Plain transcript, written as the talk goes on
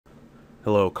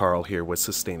Hello, Carl here with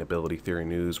Sustainability Theory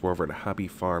News. We're over at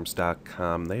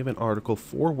hobbyfarms.com. They have an article,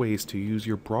 4 ways to use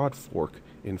your Broadfork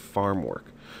in farm work.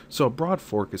 So a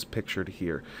Broadfork is pictured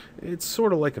here. It's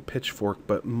sort of like a pitchfork,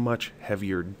 but much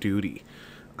heavier duty.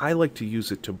 I like to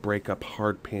use it to break up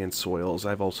hard pan soils.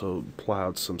 I've also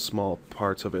plowed some small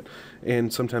parts of it,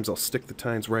 and sometimes I'll stick the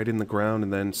tines right in the ground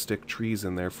and then stick trees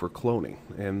in there for cloning,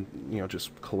 and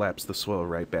just collapse the soil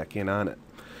right back in on it.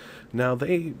 Now,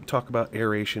 they talk about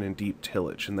aeration and deep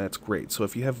tillage, and that's great. So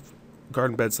if you have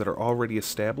garden beds that are already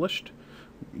established,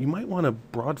 you might want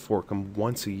to broadfork them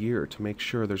once a year to make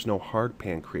sure there's no hard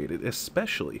pan created,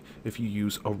 especially if you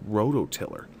use a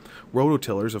rototiller.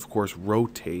 Rototillers, of course,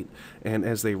 rotate, and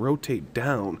as they rotate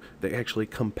down, they actually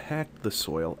compact the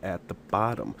soil at the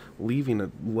bottom, leaving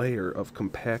a layer of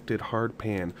compacted hard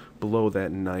pan below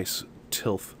that nice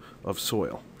tilth of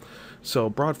soil.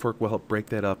 So Broadfork will help break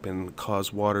that up and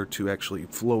cause water to actually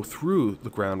flow through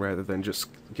the ground rather than just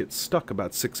get stuck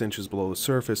about 6 inches below the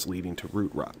surface, leading to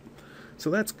root rot. So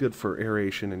that's good for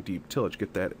aeration and deep tillage,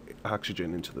 get that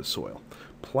oxygen into the soil.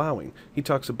 Plowing. He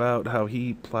talks about how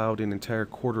he plowed an entire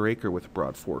quarter acre with a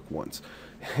Broadfork once,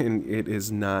 and it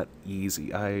is not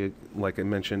easy. Like I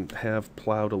mentioned, have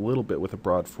plowed a little bit with a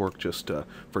Broadfork just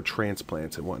for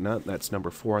transplants and whatnot. That's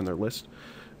number 4 on their list.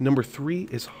 Number 3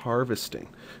 is harvesting.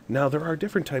 Now, there are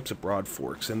different types of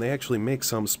Broadforks, and they actually make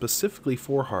some specifically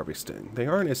for harvesting. They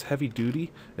aren't as heavy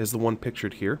duty as the one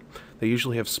pictured here. They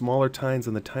usually have smaller tines,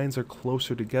 and the tines are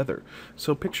closer together.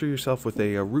 So picture yourself with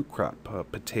a root crop,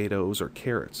 potatoes or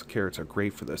carrots. Carrots are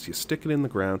great for this. You stick it in the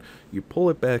ground, you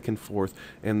pull it back and forth,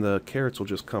 and the carrots will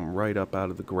just come right up out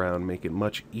of the ground, make it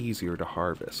much easier to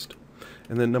harvest.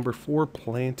 And then number 4,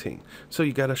 planting. So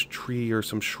you got a tree or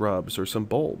some shrubs or some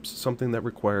bulbs, something that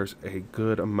requires a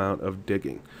good amount of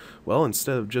digging. Well,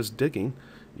 instead of just digging,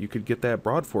 you could get that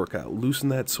Broadfork out, loosen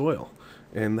that soil.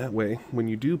 And that way, when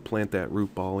you do plant that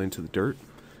root ball into the dirt,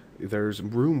 there's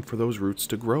room for those roots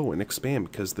to grow and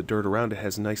expand because the dirt around it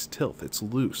has nice tilth. It's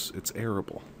loose, it's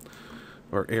arable,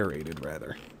 or aerated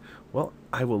rather. Well,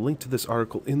 I will link to this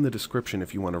article in the description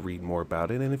if you want to read more about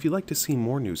it, and if you'd like to see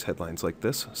more news headlines like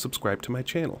this, subscribe to my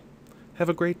channel. Have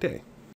a great day.